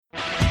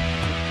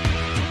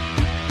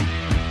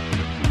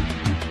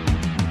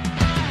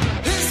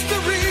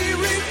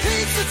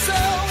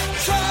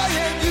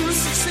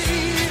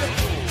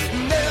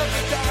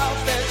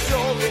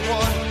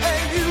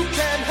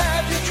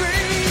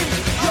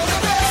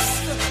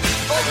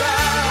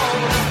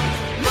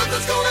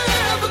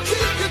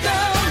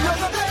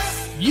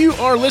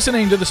are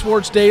listening to the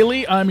Sports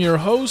Daily. I'm your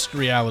host,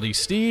 Reality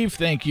Steve.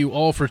 Thank you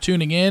all for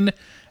tuning in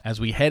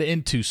as we head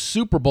into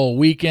Super Bowl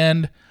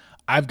weekend.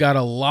 I've got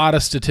a lot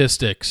of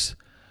statistics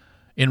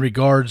in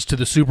regards to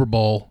the Super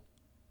Bowl.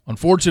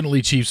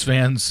 Unfortunately, Chiefs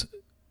fans,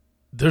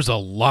 there's a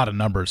lot of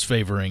numbers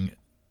favoring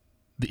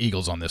the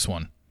Eagles on this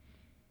one.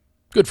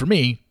 Good for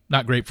me,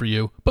 not great for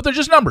you, but they're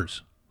just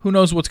numbers. Who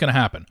knows what's going to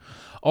happen?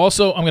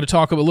 Also, I'm going to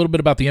talk a little bit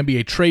about the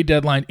NBA trade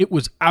deadline. It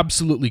was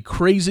absolutely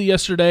crazy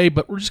yesterday,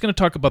 but we're just going to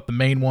talk about the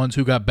main ones,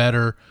 who got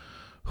better,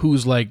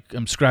 who's like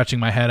I'm scratching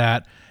my head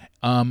at.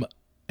 An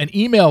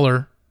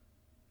emailer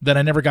that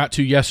I never got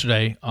to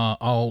yesterday,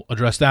 I'll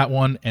address that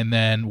one, and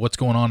then what's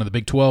going on in the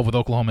Big 12 with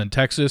Oklahoma and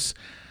Texas.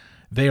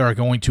 They are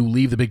going to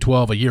leave the Big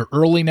 12 a year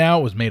early now.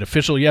 It was made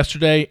official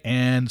yesterday,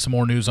 and some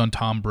more news on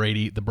Tom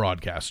Brady, the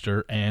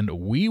broadcaster, and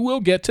we will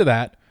get to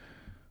that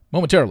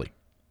momentarily.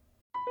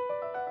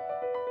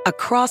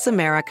 Across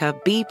America,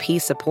 BP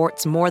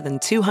supports more than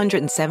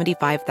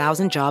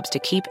 275,000 jobs to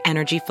keep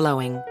energy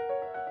flowing.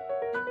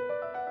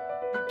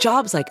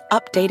 Jobs like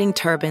updating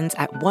turbines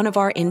at one of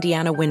our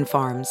Indiana wind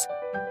farms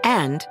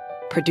and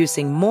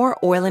producing more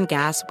oil and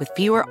gas with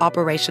fewer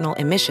operational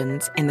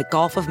emissions in the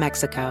Gulf of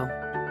Mexico.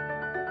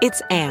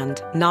 It's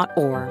and, not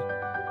or.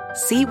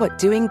 See what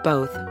doing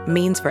both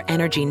means for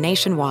energy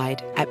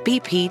nationwide at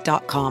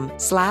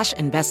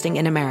bp.com/investing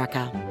in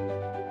America.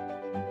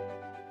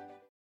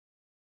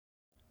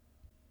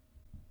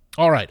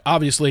 All right,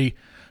 obviously,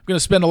 I'm going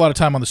to spend a lot of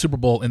time on the Super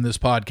Bowl in this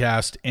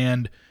podcast,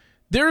 and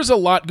there's a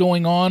lot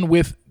going on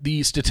with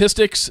the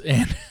statistics,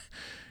 and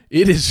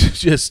it is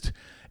just,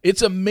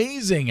 it's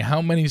amazing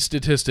how many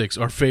statistics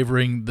are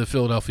favoring the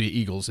Philadelphia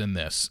Eagles in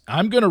this.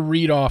 I'm going to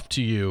read off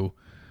to you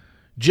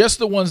just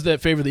the ones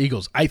that favor the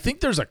Eagles. I think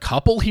there's a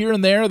couple here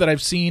and there that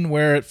I've seen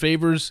where it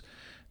favors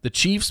the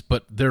Chiefs,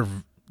 but they're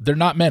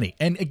not many.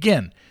 And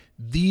again,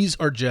 these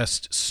are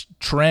just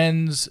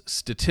trends,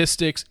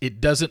 statistics.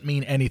 It doesn't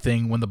mean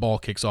anything when the ball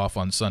kicks off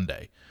on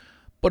Sunday.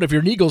 But if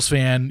you're an Eagles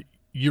fan,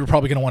 you're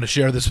probably going to want to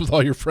share this with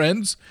all your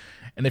friends.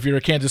 And if you're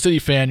a Kansas City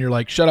fan, you're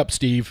like, shut up,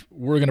 Steve.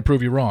 We're going to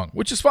prove you wrong,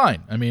 which is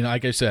fine. I mean,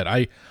 like I said,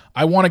 I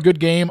want a good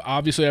game.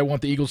 Obviously, I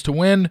want the Eagles to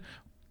win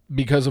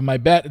because of my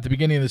bet at the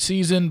beginning of the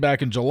season.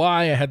 Back in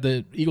July, I had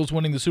the Eagles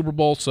winning the Super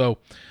Bowl, so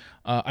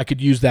I could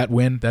use that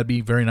win. That'd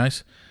be very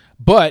nice.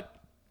 But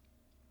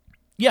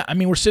yeah, I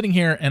mean, we're sitting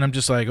here, and I'm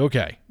just like,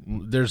 okay,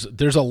 there's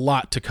a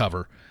lot to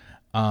cover.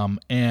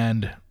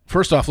 And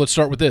first off, let's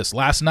start with this.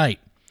 Last night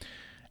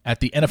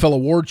at the NFL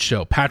Awards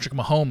show, Patrick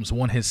Mahomes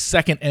won his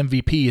second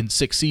MVP in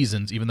 6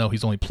 seasons, even though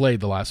he's only played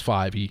the last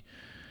 5. He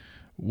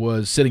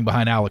was sitting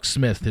behind Alex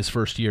Smith his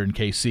first year in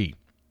KC.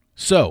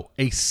 So,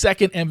 a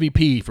second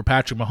MVP for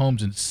Patrick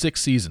Mahomes in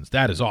 6 seasons.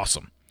 That is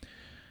awesome.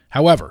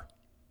 However,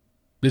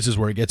 this is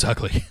where it gets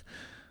ugly.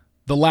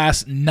 The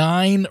last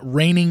 9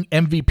 reigning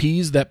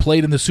MVPs that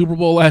played in the Super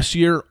Bowl last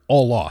year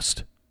all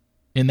lost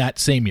in that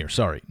same year.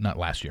 Sorry, not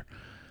last year.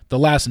 The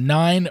last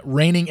 9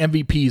 reigning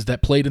MVPs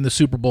that played in the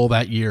Super Bowl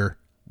that year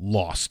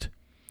lost.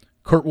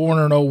 Kurt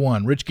Warner in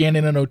 01, Rich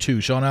Gannon in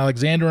 02, Shaun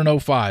Alexander in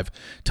 05,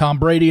 Tom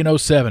Brady in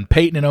 07,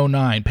 Peyton in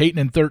 09, Peyton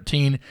in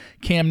 13,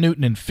 Cam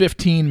Newton in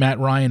 15, Matt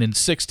Ryan in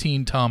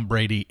 16, Tom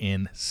Brady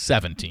in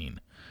 17.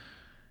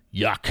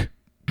 Yuck.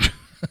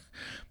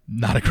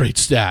 Not a great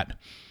stat.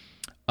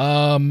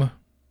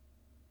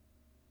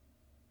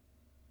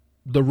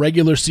 The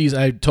regular season,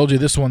 I told you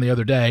this one the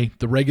other day,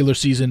 the regular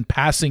season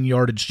passing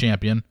yardage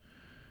champion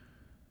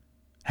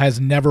has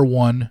never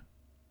won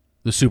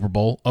the Super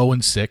Bowl,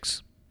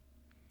 0-6.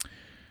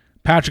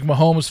 Patrick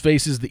Mahomes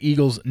faces the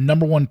Eagles'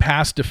 number 1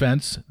 pass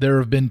defense. There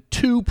have been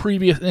 2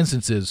 previous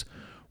instances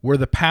where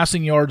the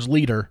passing yards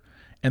leader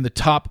and the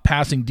top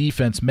passing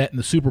defense met in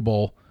the Super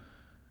Bowl,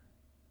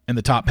 and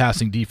the top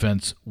passing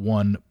defense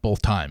won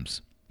both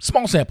times.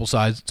 Small sample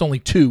size. It's only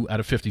 2 out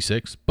of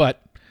 56,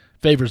 but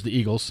favors the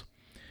Eagles.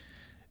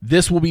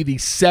 This will be the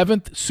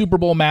 7th Super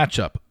Bowl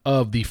matchup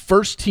of the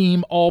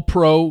first-team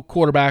All-Pro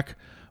quarterback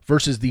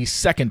versus the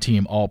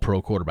second-team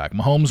All-Pro quarterback.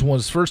 Mahomes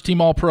was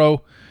first-team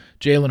All-Pro.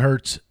 Jalen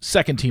Hurts,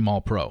 second-team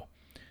All-Pro.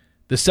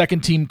 The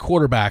second-team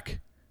quarterback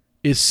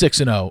is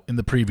 6-0 in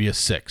the previous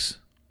 6.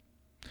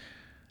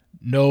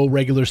 No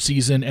regular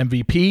season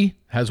MVP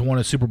has won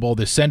a Super Bowl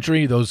this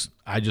century.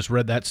 I just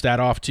read that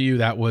stat off to you.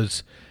 That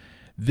was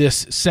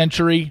this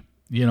century.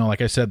 You know,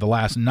 like I said, the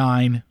last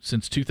 9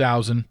 since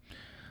 2000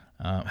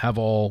 have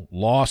all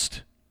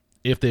lost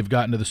if they've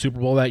gotten to the Super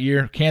Bowl that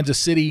year. Kansas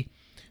City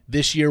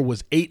this year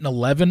was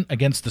 8-11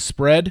 against the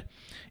spread.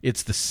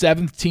 It's the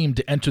 7th team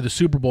to enter the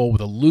Super Bowl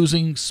with a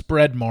losing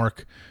spread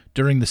mark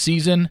during the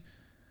season.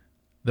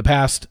 The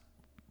past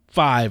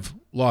 5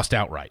 lost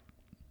outright.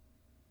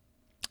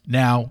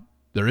 Now,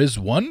 there is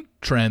one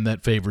trend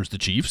that favors the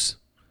Chiefs.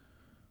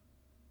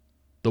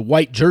 The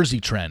white jersey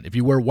trend. If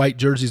you wear white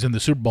jerseys in the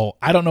Super Bowl,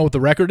 I don't know what the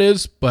record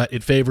is, but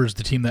it favors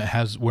the team that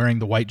has wearing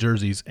the white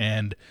jerseys,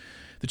 and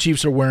the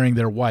Chiefs are wearing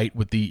their white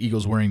with the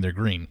Eagles wearing their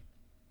green.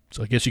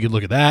 So I guess you could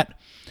look at that.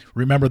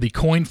 Remember the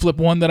coin flip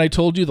one that I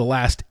told you? The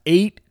last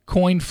 8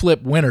 coin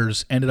flip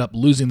winners ended up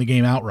losing the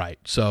game outright.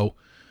 So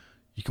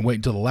You can wait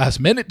until the last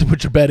minute to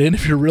put your bet in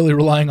if you're really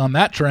relying on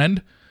that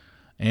trend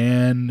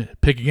and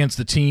pick against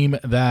the team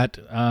that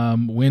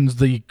wins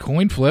the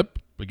coin flip.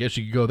 I guess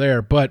you could go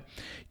there. But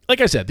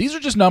like I said, these are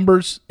just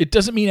numbers. It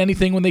doesn't mean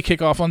anything when they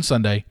kick off on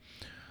Sunday,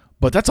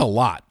 but that's a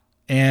lot.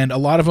 And a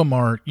lot of them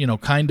are,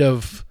 kind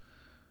of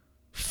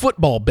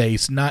football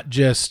based, not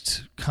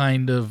just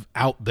kind of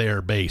out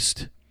there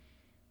based.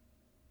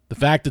 The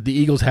fact that the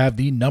Eagles have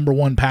the number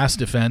one pass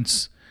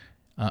defense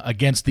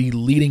against the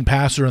leading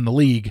passer in the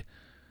league,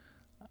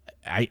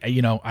 I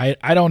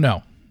don't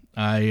know.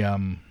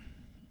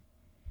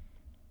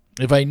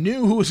 If I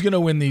knew who was going to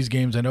win these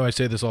games, I know I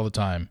say this all the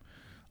time,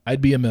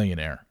 I'd be a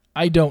millionaire.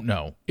 I don't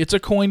know. It's a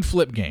coin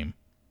flip game.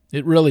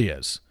 It really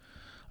is.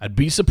 I'd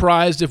be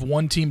surprised if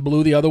one team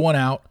blew the other one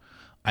out.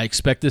 I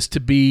expect this to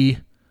be,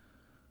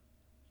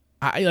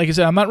 like I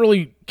said, I'm not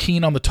really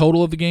keen on the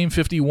total of the game,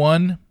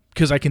 51,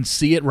 because I can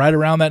see it right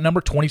around that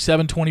number,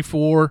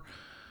 27-24,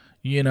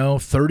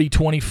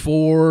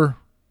 30-24,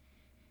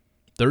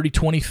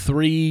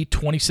 30-23,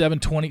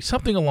 27-20,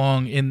 something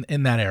along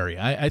in that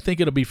area. I think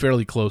it'll be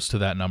fairly close to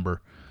that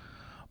number.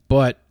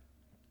 But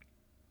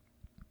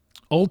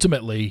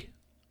ultimately,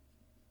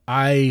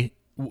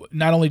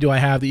 not only do I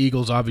have the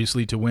Eagles,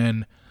 obviously, to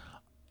win,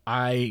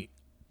 I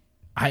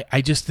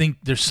just think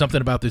there's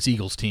something about this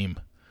Eagles team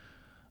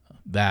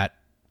that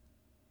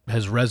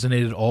has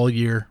resonated all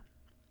year.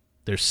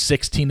 They're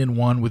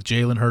 16-1 with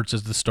Jalen Hurts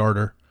as the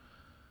starter.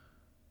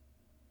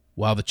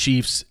 While the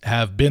Chiefs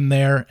have been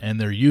there and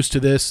they're used to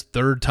this,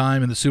 third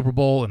time in the Super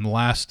Bowl in the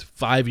last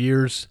 5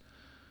 years,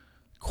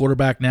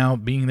 quarterback now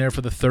being there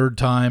for the third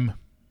time,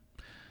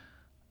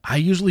 I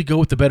usually go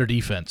with the better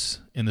defense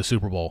in the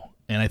Super Bowl,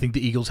 and I think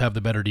the Eagles have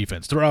the better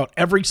defense. Throw out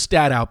every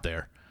stat out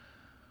there.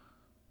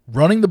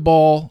 Running the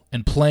ball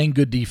and playing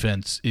good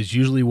defense is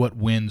usually what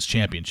wins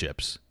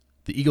championships.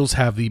 The Eagles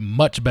have the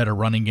much better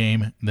running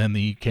game than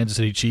the Kansas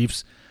City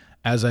Chiefs.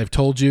 As I've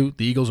told you,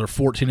 the Eagles are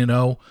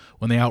 14-0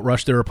 when they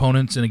outrush their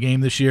opponents in a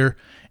game this year.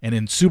 And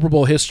in Super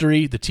Bowl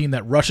history, the team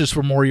that rushes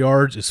for more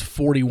yards is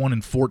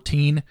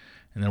 41-14.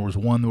 And there was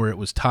one where it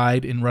was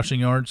tied in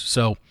rushing yards.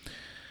 So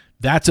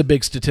that's a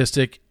big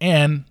statistic.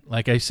 And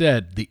like I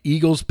said, the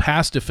Eagles'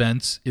 pass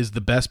defense is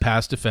the best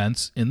pass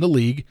defense in the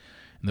league.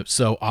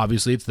 So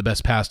obviously it's the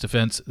best pass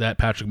defense that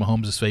Patrick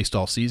Mahomes has faced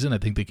all season. I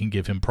think they can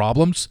give him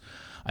problems.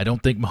 I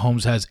don't think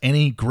Mahomes has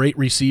any great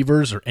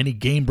receivers or any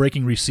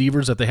game-breaking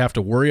receivers that they have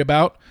to worry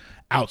about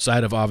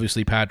outside of,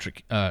 obviously,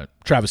 Travis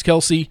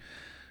Kelce.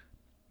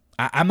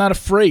 I'm not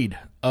afraid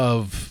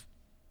of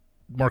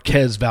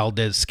Marquez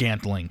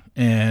Valdez-Scantling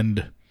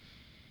and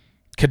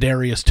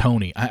Kadarius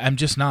Toney. I'm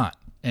just not,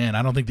 and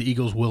I don't think the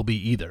Eagles will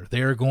be either.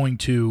 They're going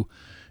to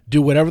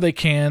do whatever they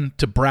can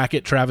to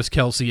bracket Travis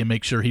Kelce and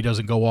make sure he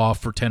doesn't go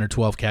off for 10 or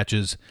 12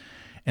 catches.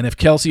 And if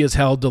Kelce is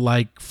held to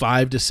like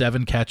 5 to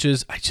 7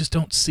 catches, I just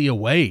don't see a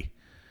way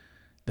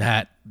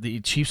that the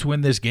Chiefs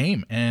win this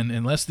game. And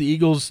unless the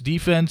Eagles'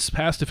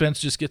 pass defense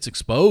just gets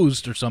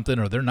exposed or something,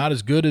 or they're not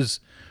as good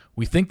as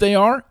we think they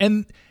are,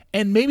 and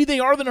maybe they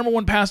are the number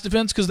one pass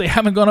defense because they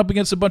haven't gone up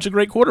against a bunch of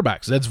great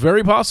quarterbacks. That's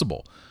very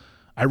possible.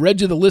 I read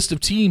you the list of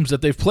teams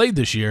that they've played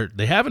this year.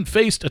 They haven't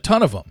faced a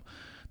ton of them.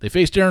 They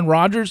faced Aaron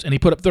Rodgers, and he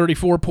put up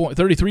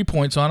 33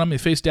 points on them. They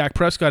faced Dak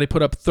Prescott. He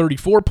put up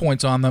 34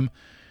 points on them.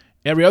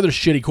 Every other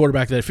shitty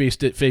quarterback that I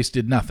faced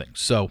did nothing.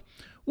 So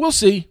we'll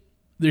see.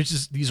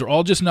 These are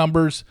all just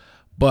numbers,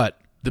 but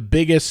the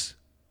biggest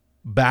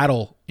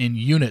battle in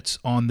units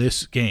on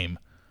this game,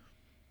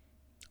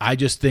 I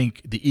just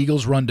think the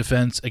Eagles' run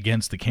defense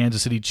against the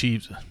Kansas City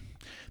Chiefs,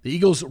 the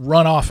Eagles'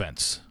 run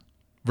offense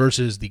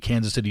versus the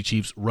Kansas City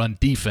Chiefs' run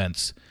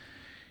defense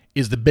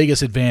is the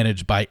biggest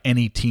advantage by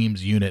any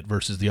team's unit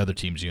versus the other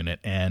team's unit.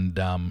 And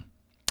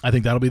I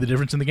think that'll be the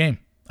difference in the game.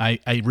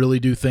 I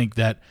really do think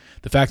that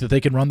the fact that they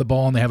can run the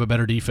ball and they have a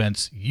better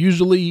defense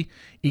usually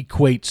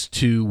equates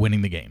to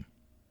winning the game.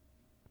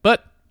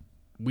 But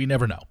we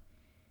never know.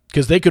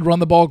 Because they could run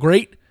the ball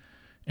great,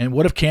 and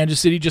what if Kansas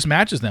City just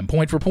matches them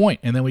point for point,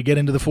 and then we get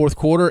into the fourth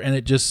quarter and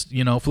it just,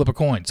 flip a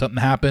coin.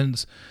 Something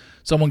happens,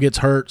 someone gets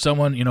hurt,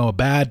 a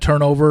bad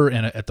turnover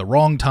at the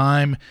wrong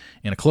time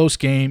in a close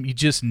game. You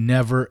just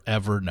never,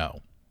 ever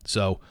know.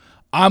 So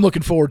I'm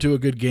looking forward to a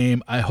good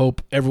game. I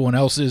hope everyone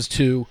else is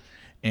too,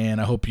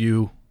 and I hope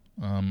you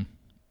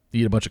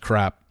eat a bunch of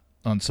crap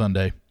on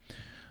Sunday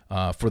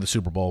for the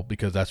Super Bowl,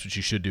 because that's what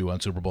you should do on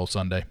Super Bowl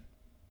Sunday.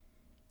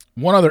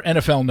 One other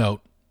NFL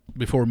note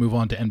before we move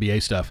on to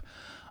NBA stuff.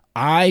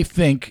 I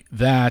think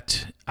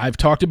that I've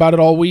talked about it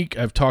all week.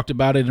 I've talked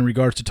about it in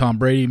regards to Tom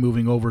Brady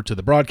moving over to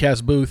the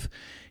broadcast booth.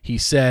 He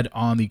said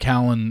on the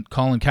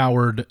Colin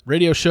Cowherd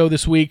radio show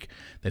this week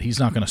that he's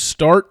not going to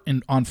start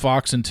on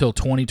Fox until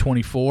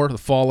 2024, the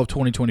fall of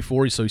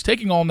 2024. So he's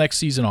taking all next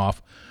season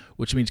off,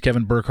 which means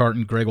Kevin Burkhardt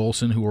and Greg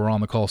Olson, who were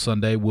on the call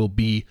Sunday, will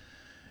be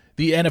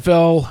the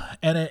NFL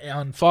and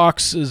on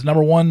Fox's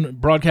number one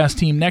broadcast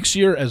team next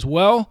year as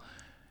well.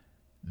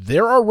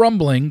 There are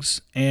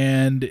rumblings,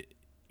 and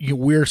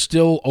we're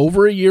still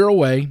over a year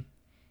away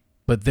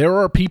But there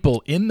are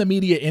people in the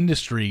media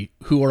industry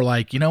who are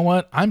like, you know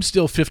what? I'm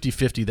still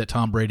 50-50 that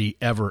Tom Brady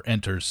ever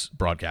enters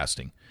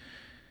broadcasting.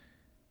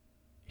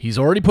 He's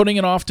already putting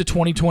it off to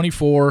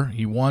 2024.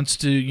 He wants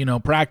to,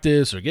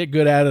 practice or get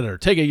good at it or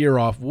take a year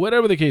off,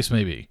 whatever the case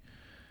may be.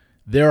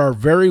 There are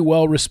very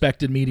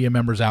well-respected media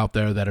members out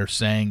there that are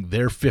saying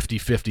they're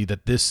 50-50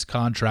 that this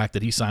contract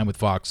that he signed with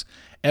Fox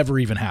ever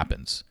even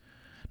happens.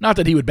 Not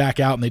that he would back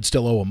out and they'd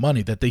still owe him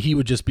money, that he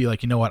would just be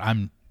like, you know what,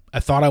 I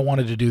thought I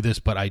wanted to do this,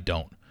 but I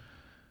don't.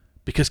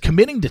 Because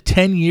committing to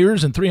 10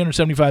 years and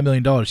 $375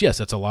 million, yes,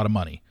 that's a lot of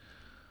money.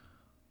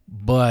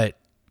 But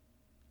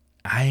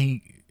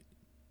I'm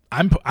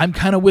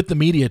kind of with the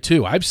media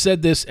too. I've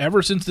said this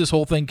ever since this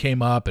whole thing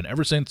came up and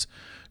ever since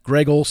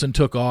Greg Olsen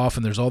took off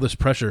and there's all this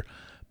pressure.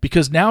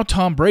 Because now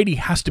Tom Brady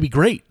has to be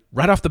great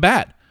right off the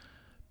bat.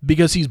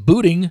 Because he's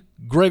booting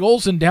Greg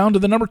Olsen down to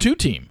the number 2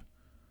 team.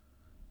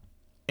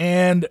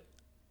 And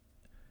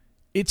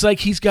it's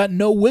like he's got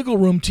no wiggle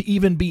room to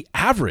even be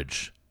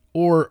average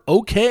or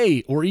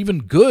okay or even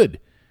good.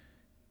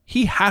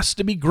 He has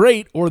to be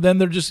great, or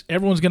then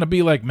everyone's going to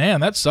be like,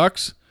 man, that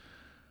sucks.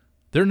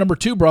 Their number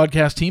 2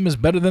 broadcast team is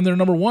better than their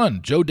number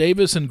 1. Joe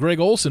Davis and Greg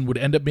Olsen would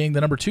end up being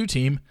the number 2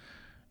 team.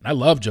 And I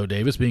love Joe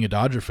Davis, being a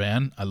Dodger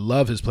fan. I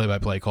love his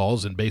play-by-play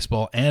calls in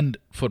baseball and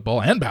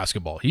football and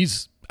basketball.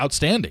 He's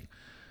outstanding.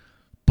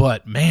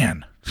 But,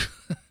 man,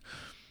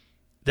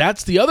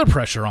 that's the other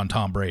pressure on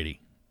Tom Brady,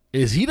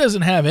 is he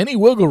doesn't have any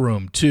wiggle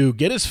room to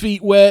get his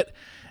feet wet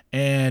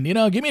and,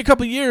 give me a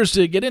couple of years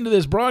to get into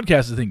this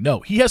broadcasting thing.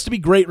 No, he has to be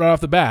great right off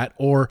the bat,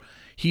 or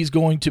he's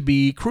going to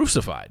be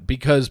crucified,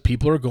 because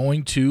people are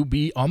going to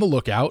be on the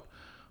lookout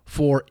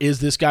for,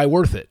 is this guy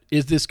worth it?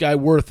 Is this guy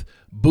worth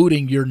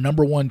booting your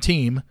number 1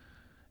 team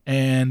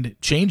and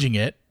changing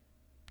it?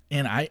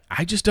 And I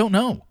just don't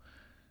know.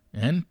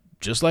 And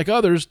just like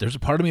others, there's a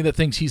part of me that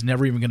thinks he's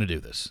never even going to do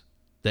this,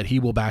 that he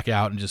will back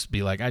out and just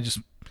be like, I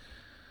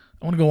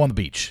want to go on the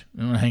beach.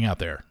 I want to hang out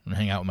there and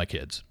hang out with my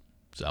kids.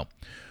 So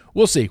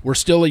we'll see. We're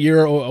still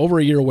over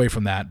a year away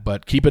from that,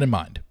 but keep it in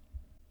mind.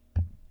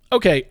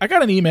 Okay, I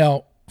got an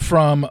email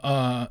from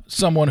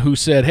someone who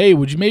said, hey,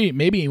 would you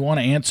maybe want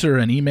to answer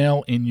an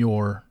email in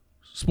your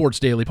Sports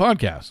Daily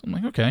podcast? I'm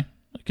like, okay,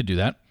 I could do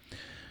that.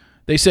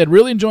 They said,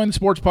 really enjoying the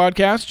sports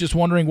podcast. Just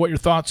wondering what your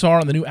thoughts are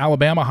on the new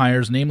Alabama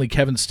hires, namely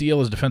Kevin Steele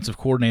as defensive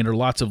coordinator.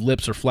 Lots of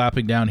lips are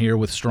flapping down here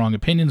with strong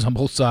opinions on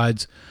both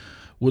sides.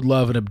 Would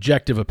love an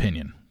objective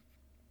opinion.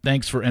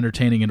 Thanks for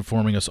entertaining and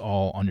informing us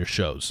all on your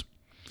shows.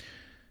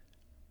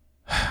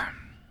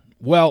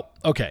 Well,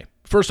 okay.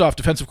 First off,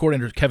 defensive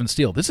coordinator Kevin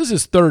Steele. This is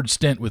his 3rd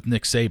stint with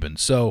Nick Saban,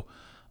 so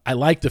I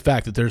like the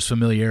fact that there's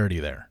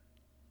familiarity there.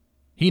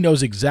 He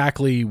knows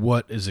exactly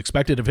what is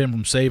expected of him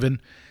from Saban.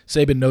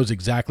 Saban knows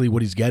exactly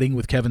what he's getting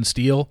with Kevin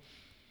Steele.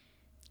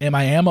 Am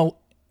I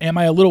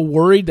a little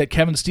worried that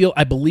Kevin Steele,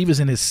 I believe, is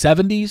in his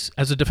 70s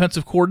as a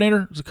defensive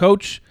coordinator, as a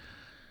coach?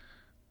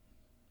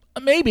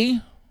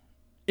 Maybe.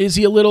 Is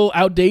he a little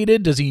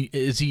outdated? Is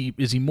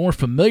he more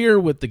familiar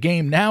with the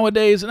game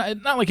nowadays?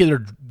 And not like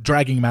they're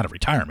dragging him out of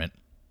retirement.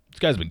 This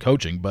guy's been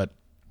coaching, but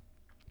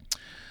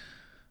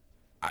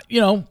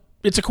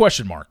it's a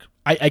question mark.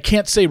 I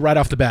can't say right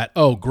off the bat,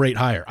 oh, great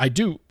hire. I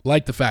do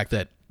like the fact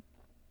that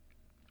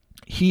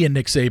he and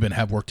Nick Saban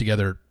have worked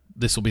together.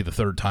 This will be the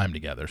 3rd time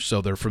together,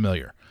 so they're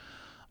familiar.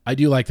 I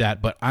do like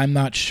that, but I'm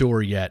not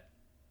sure yet.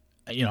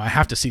 I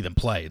have to see them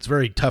play. It's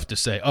very tough to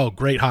say, oh,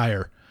 great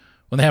hire,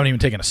 when they haven't even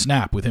taken a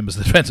snap with him as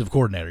the defensive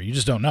coordinator. You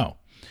just don't know.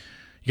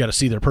 You got to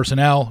see their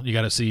personnel. You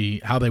got to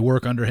see how they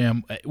work under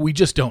him. We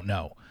just don't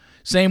know.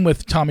 Same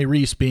with Tommy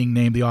Rees being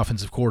named the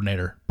offensive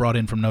coordinator, brought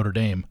in from Notre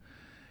Dame.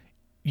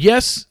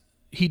 Yes,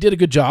 he did a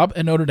good job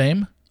at Notre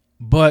Dame,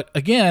 but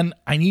again,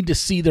 I need to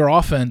see their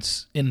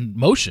offense in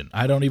motion.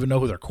 I don't even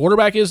know who their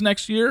quarterback is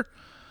next year.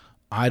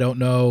 I don't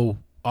know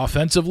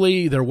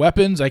offensively their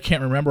weapons. I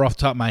can't remember off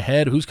the top of my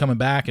head who's coming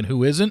back and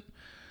who isn't.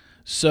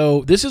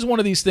 So this is one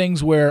of these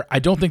things where I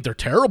don't think they're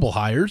terrible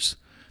hires.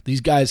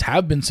 These guys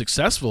have been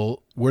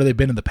successful where they've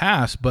been in the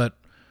past, but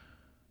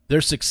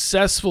their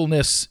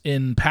successfulness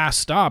in past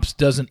stops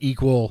doesn't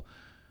equal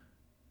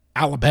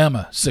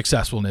Alabama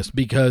successfulness,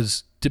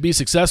 because to be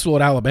successful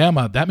at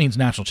Alabama, that means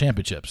national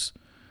championships.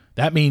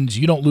 That means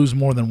you don't lose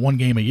more than 1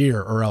 game a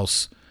year, or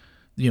else,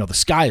 the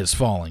sky is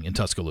falling in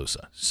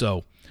Tuscaloosa.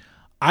 So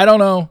I don't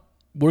know.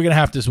 We're going to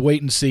have to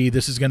wait and see.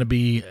 This is going to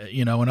be,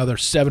 another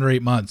 7 or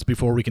 8 months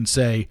before we can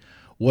say,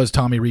 was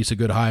Tommy Rees a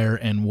good hire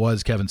and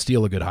was Kevin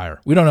Steele a good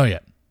hire? We don't know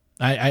yet.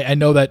 I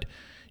know that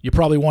you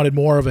probably wanted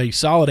more of a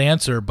solid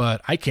answer,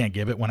 but I can't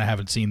give it when I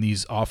haven't seen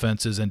these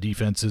offenses and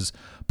defenses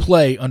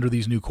play under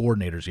these new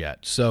coordinators yet.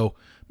 So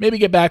maybe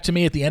get back to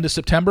me at the end of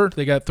September.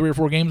 They got 3 or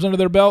 4 games under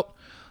their belt.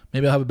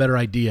 Maybe I'll have a better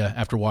idea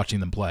after watching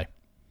them play.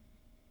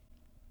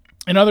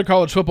 In other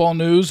college football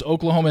news,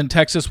 Oklahoma and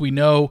Texas, we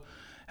know,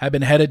 have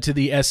been headed to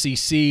the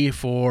SEC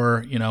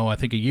for, I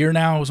think a year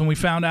now was when we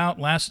found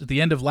out at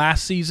the end of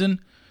last season.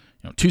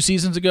 2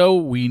 seasons ago,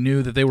 we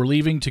knew that they were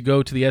leaving to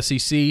go to the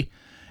SEC,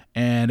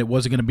 and it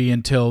wasn't going to be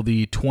until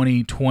the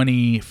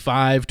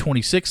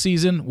 2025-26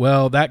 season.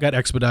 Well, that got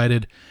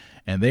expedited,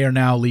 and they are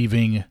now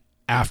leaving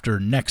after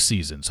next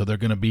season. So they're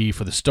going to be,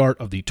 for the start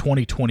of the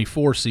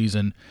 2024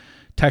 season,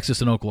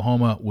 Texas and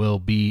Oklahoma will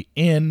be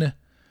in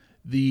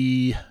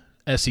the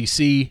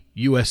SEC.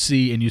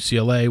 USC and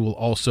UCLA will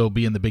also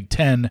be in the Big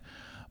Ten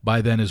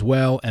by then as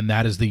well, and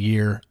that is the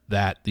year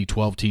that the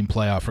 12-team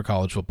playoff for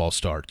college football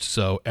starts.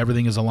 So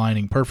everything is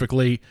aligning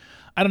perfectly.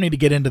 I don't need to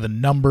get into the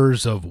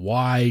numbers of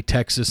why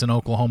Texas and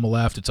Oklahoma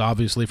left. It's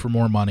obviously for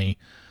more money.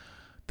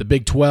 The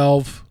Big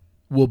 12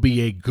 will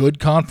be a good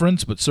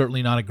conference, but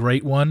certainly not a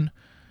great one.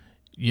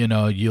 You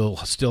know, you'll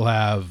still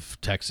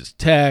have Texas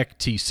Tech,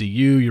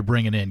 TCU. You're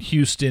bringing in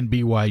Houston,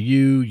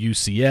 BYU,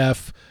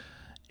 UCF,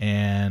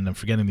 and I'm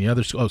forgetting the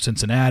others. Oh,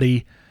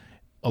 Cincinnati,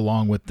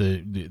 along with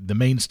the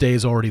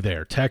mainstays already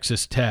there.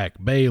 Texas Tech,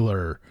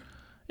 Baylor.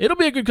 It'll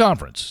be a good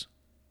conference.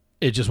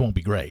 It just won't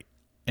be great.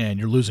 And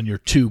you're losing your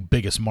two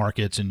biggest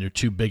markets and your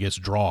two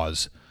biggest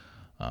draws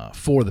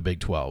for the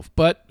Big 12.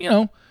 But, you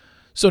know,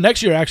 so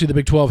next year, actually, the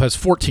Big 12 has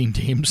 14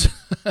 teams.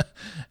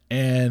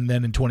 And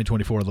then in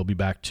 2024, they'll be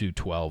back to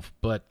 12.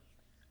 But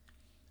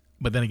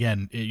then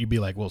again, you'd be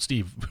like, well,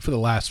 Steve, for the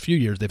last few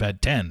years, they've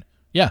had 10.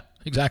 Yeah,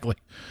 exactly.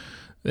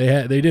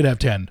 They did have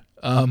 10.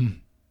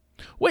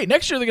 Wait,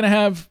 next year they're going to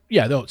have –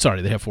 yeah,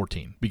 they have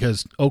 14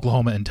 because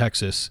Oklahoma and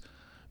Texas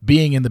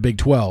being in the Big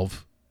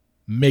 12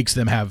 makes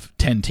them have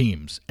 10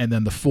 teams. And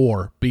then the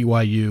four,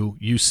 BYU,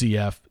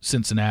 UCF,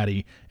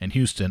 Cincinnati, and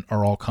Houston,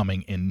 are all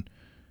coming in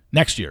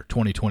next year,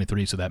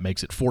 2023, so that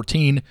makes it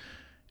 14.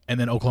 And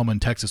then Oklahoma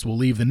and Texas will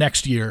leave the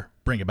next year,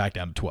 bring it back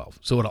down to 12.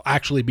 So it'll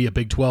actually be a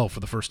Big 12 for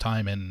the first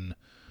time in,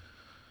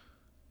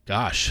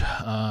 I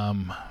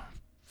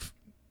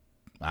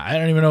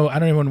don't even know. I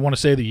don't even want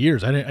to say the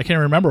years. I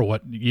can't remember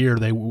what year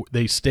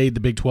they stayed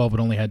the Big 12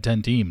 and only had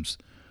 10 teams.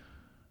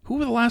 Who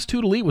were the last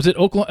two to leave? Was it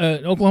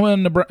Oklahoma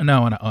and Nebraska?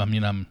 No,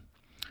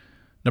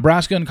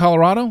 Nebraska and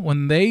Colorado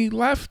when they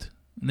left.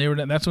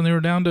 That's when they were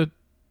down to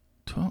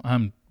 12.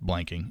 I'm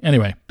blanking.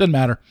 Anyway, doesn't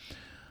matter.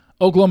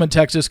 Oklahoma and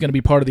Texas going to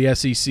be part of the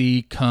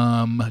SEC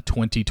come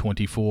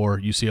 2024.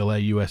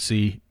 UCLA,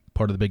 USC,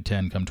 part of the Big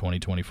Ten come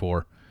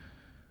 2024.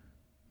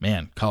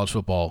 Man, college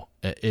football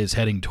is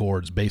heading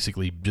towards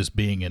basically just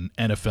being an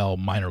NFL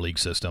minor league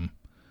system.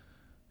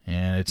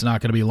 And it's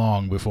not going to be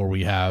long before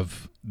we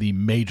have the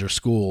major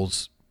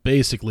schools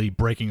basically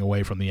breaking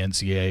away from the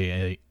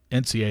NCAA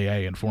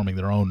and forming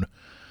their own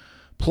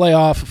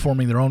playoff,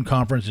 forming their own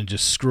conference, and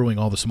just screwing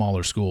all the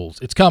smaller schools.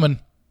 It's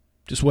coming.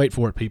 Just wait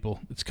for it, people.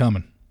 It's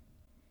coming.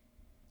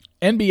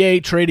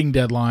 NBA trading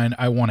deadline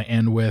I want to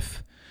end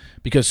with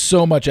because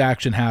so much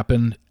action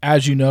happened.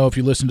 As you know, if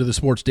you listened to the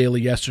Sports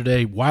Daily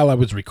yesterday, while I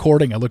was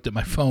recording, I looked at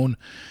my phone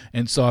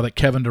and saw that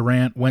Kevin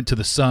Durant went to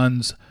the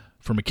Suns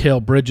for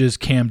Mikal Bridges,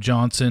 Cam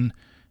Johnson,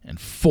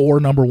 and 4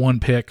 number 1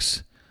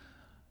 picks.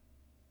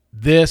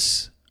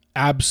 This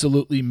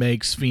absolutely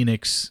makes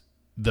Phoenix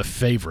the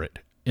favorite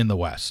in the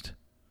West.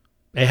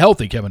 A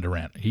healthy Kevin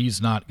Durant.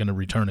 He's not going to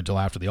return until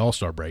after the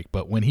All-Star break,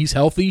 but when he's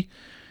healthy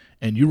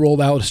and you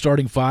rolled out a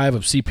starting 5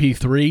 of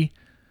CP3,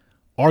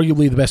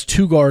 arguably the best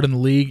 2-guard in the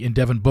league in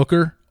Devin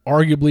Booker,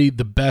 arguably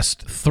the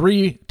best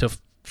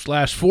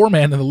 3/4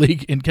 man in the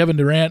league in Kevin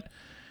Durant,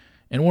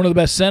 and one of the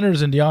best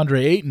centers in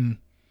DeAndre Ayton,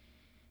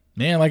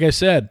 man, like I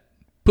said,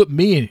 put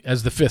me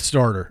as the 5th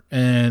starter,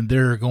 and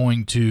they're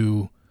going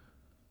to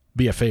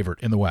be a favorite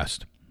in the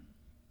West.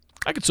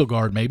 I could still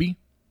guard maybe,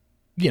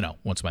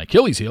 once my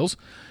Achilles heals.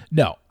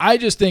 No, I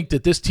just think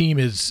that this team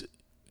is,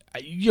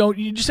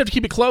 you just have to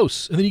keep it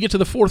close. And then you get to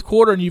the 4th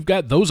quarter and you've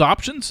got those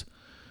options.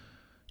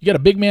 You got a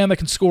big man that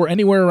can score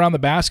anywhere around the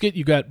basket.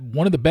 You got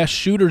one of the best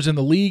shooters in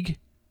the league,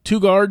 2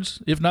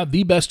 guards, if not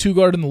the best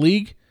 2-guard in the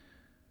league.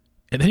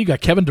 And then you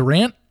got Kevin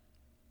Durant,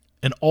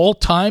 an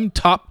all-time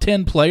top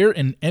 10 player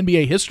in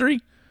NBA history.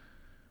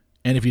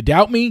 And if you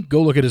doubt me,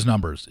 go look at his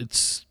numbers.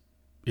 It's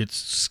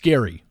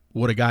scary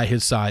what a guy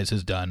his size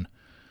has done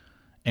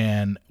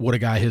and what a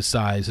guy his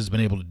size has been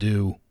able to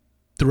do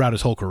throughout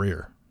his whole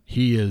career.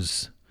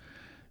 His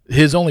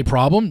only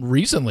problem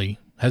recently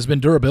has been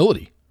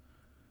durability.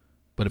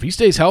 But if he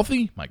stays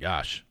healthy, my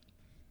gosh,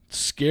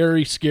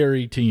 scary,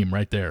 scary team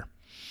right there.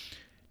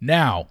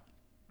 Now,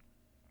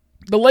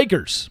 the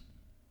Lakers.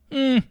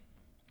 I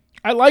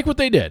like what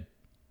they did.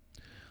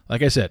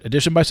 Like I said,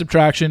 addition by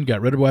subtraction,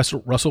 got rid of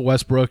Russell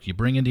Westbrook. You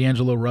bring in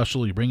D'Angelo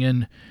Russell. You bring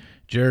in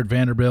Jared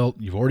Vanderbilt.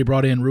 You've already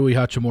brought in Rui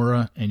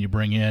Hachimura, and you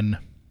bring in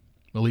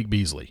Malik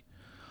Beasley.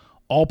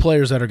 All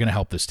players that are going to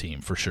help this team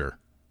for sure.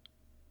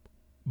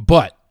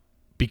 But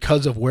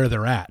because of where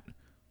they're at,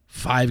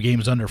 5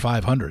 games under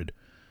 500,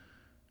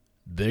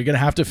 they're going to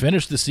have to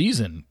finish the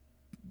season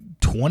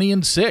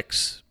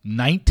 20-6,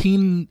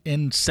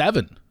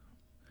 19-7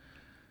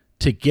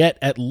 to get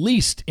at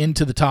least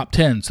into the top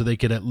 10 so they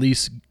could at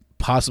least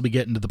possibly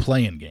get into the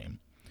play-in game.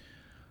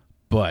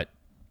 But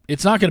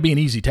it's not going to be an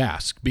easy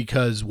task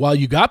because while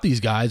you got these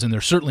guys and they'll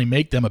certainly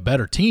make them a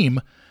better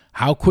team,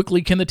 how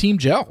quickly can the team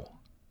gel?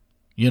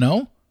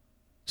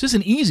 This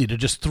isn't easy to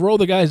just throw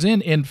the guys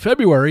in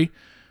February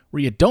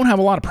where you don't have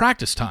a lot of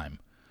practice time.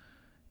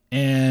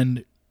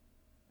 And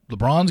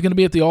LeBron's going to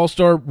be at the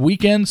All-Star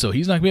weekend, so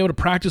he's not going to be able to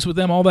practice with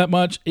them all that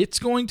much. It's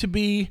going to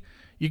be,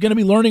 You're going to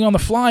be learning on the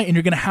fly, and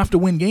you're going to have to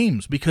win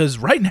games because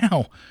right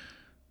now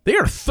they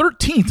are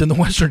 13th in the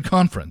Western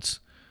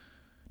Conference.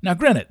 Now,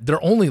 granted,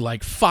 they're only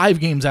like 5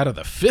 games out of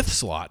the 5th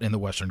slot in the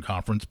Western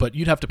Conference, but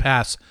you'd have to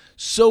pass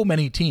so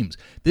many teams.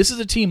 This is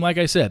a team, like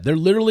I said, they're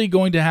literally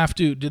going to have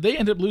to – did they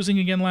end up losing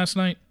again last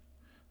night?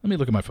 Let me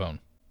look at my phone.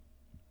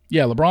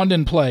 Yeah, LeBron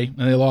didn't play,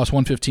 and they lost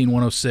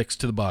 115-106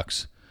 to the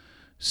Bucks.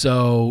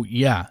 So,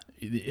 yeah,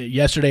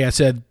 yesterday I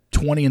said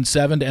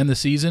 20-7 to end the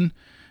season.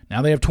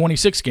 Now they have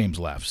 26 games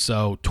left.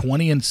 So,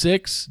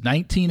 20-6,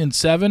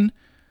 19-7,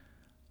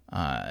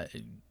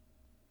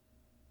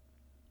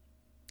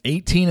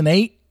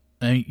 18-8.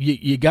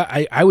 You got.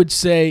 I would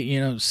say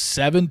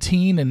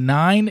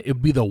 17-9. It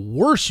would be the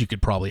worst you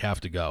could probably have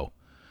to go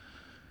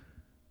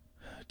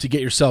to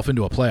get yourself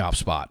into a playoff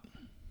spot.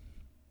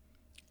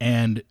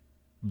 And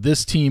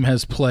this team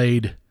has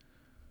played,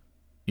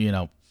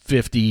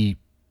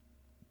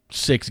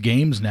 56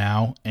 games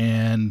now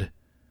and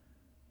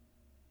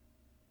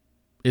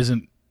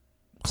isn't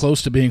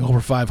close to being over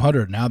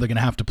 500. Now they're going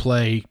to have to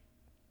play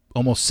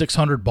almost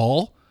 600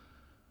 ball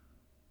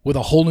with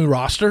a whole new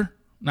roster.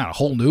 Not a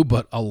whole new,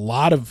 but a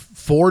lot of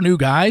 4 new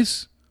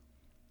guys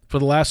for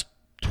the last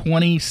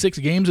 26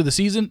 games of the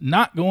season.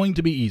 Not going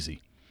to be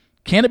easy.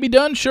 Can it be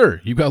done?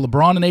 Sure. You've got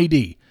LeBron and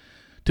AD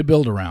to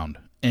build around.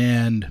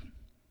 And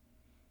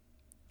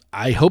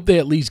I hope they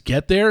at least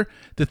get there.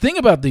 The thing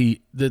about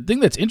the thing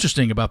that's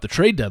interesting about the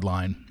trade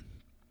deadline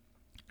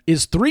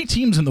is 3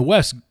 teams in the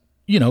West,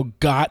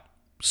 got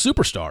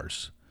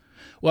superstars.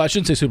 Well, I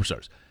shouldn't say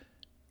superstars.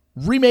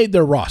 Remade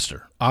their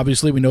roster.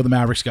 Obviously, we know the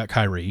Mavericks got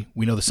Kyrie.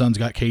 We know the Suns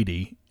got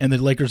KD. And the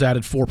Lakers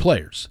added 4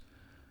 players.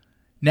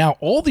 Now,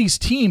 all these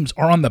teams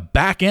are on the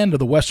back end of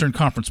the Western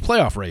Conference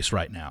playoff race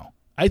right now.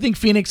 I think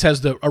Phoenix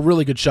has a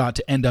really good shot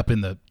to end up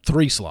in the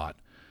 3 slot,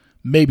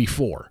 maybe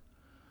 4.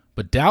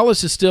 But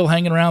Dallas is still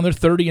hanging around. They're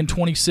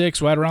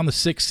 30-26, right around the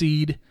 6th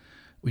seed.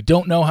 We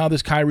don't know how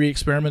this Kyrie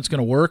experiment's going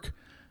to work.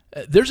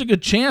 There's a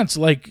good chance,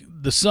 like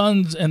the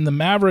Suns and the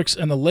Mavericks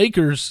and the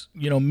Lakers,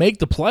 make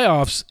the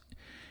playoffs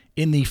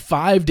in the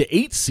 5 to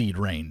 8 seed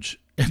range.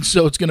 And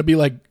so it's going to be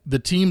like the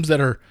teams that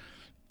are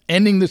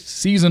ending the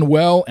season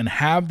well and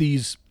have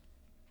these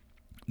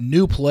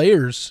new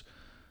players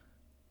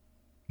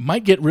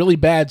might get really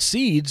bad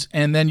seeds,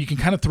 and then you can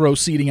kind of throw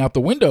seeding out the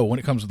window when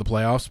it comes to the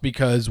playoffs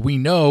because we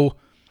know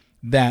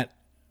that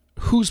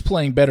who's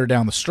playing better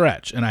down the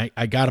stretch. And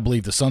I got to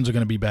believe the Suns are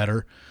going to be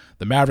better.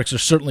 The Mavericks are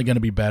certainly going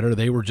to be better.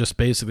 They were just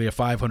basically a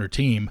 500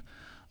 team.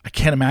 I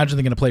can't imagine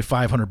they're going to play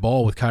 500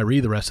 ball with Kyrie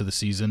the rest of the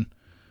season.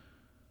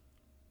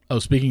 Oh,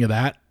 speaking of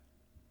that,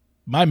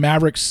 my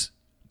Mavericks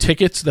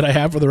tickets that I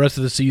have for the rest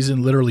of the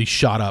season literally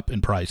shot up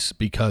in price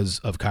because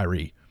of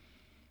Kyrie.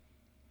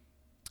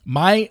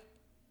 My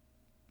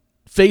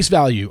face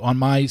value on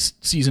my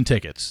season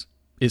tickets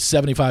is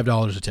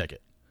 $75 a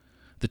ticket.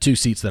 The 2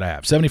 seats that I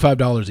have,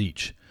 $75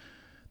 each.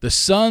 The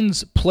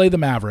Suns play the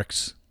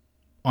Mavericks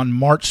on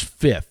March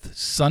 5th,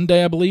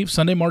 Sunday, I believe,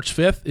 Sunday, March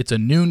 5th. It's a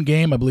noon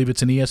game. I believe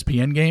it's an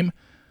ESPN game.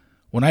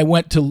 When I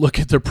went to look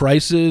at their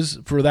prices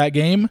for that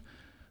game,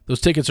 those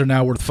tickets are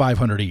now worth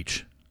 $500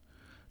 each.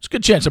 It's a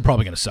good chance I'm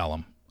probably going to sell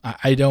them.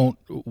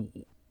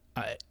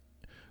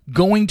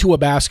 Going to a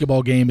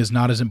basketball game is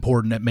not as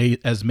important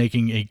as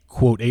making a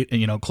quote,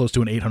 close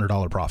to an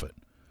 $800 profit.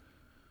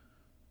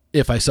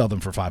 If I sell them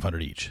for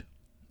 $500 each,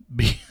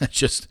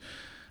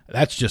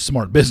 that's just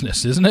smart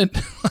business, isn't it?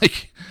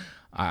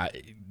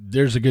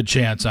 There's a good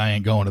chance I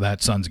ain't going to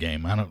that Suns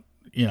game. I don't,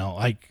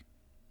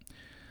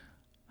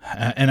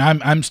 and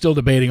I'm still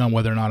debating on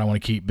whether or not I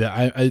want to keep.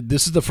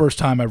 This is the first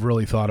time I've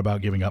really thought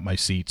about giving up my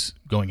seats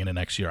going into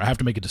next year. I have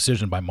to make a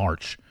decision by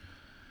March,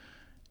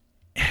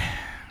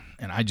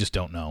 and I just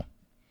don't know.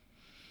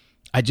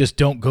 I just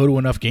don't go to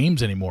enough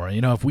games anymore.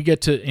 If we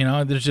get to,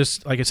 there's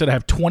just, like I said, I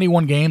have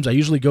 21 games. I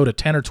usually go to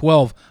 10 or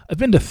 12. I've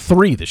been to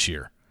 3 this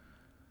year.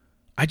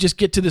 I just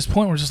get to this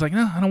point where it's just like,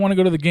 no, I don't want to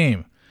go to the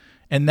game.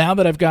 And now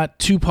that I've got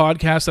 2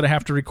 podcasts that I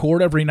have to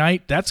record every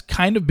night, that's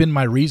kind of been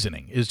my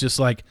reasoning. Is just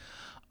like,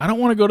 I don't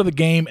want to go to the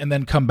game and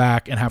then come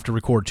back and have to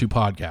record 2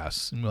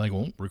 podcasts. And we're like,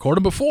 well, record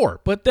them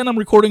before. But then I'm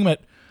recording them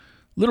at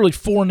literally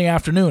 4 in the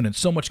afternoon, and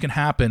so much can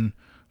happen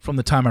from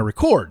the time I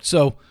record.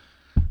 So,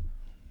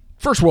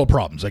 first world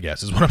problems, I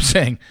guess, is what I'm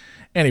saying.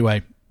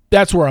 Anyway,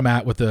 that's where I'm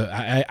at with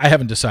I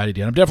haven't decided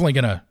yet. I'm definitely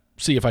going to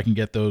see if I can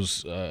get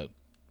those,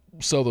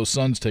 sell those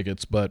Suns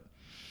tickets. But,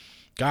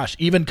 gosh,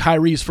 even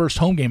Kyrie's first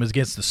home game is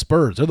against the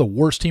Spurs. They're the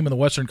worst team in the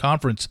Western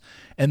Conference,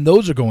 and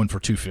those are going for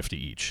 $250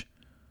 each.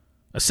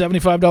 A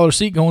 $75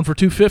 seat going for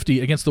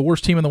 $250 against the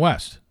worst team in the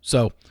West.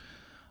 So,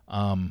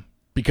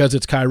 because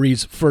it's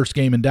Kyrie's first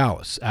game in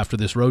Dallas after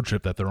this road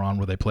trip that they're on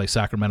where they play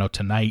Sacramento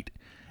tonight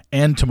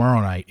and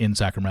tomorrow night in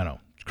Sacramento.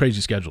 It's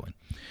crazy scheduling.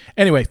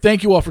 Anyway,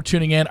 thank you all for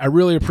tuning in. I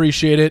really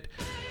appreciate it.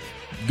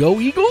 Go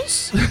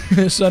Eagles!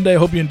 Sunday, I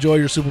hope you enjoy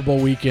your Super Bowl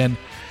weekend.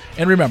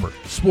 And remember,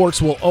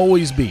 sports will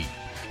always be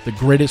the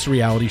greatest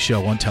reality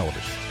show on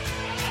television.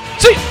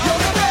 See you!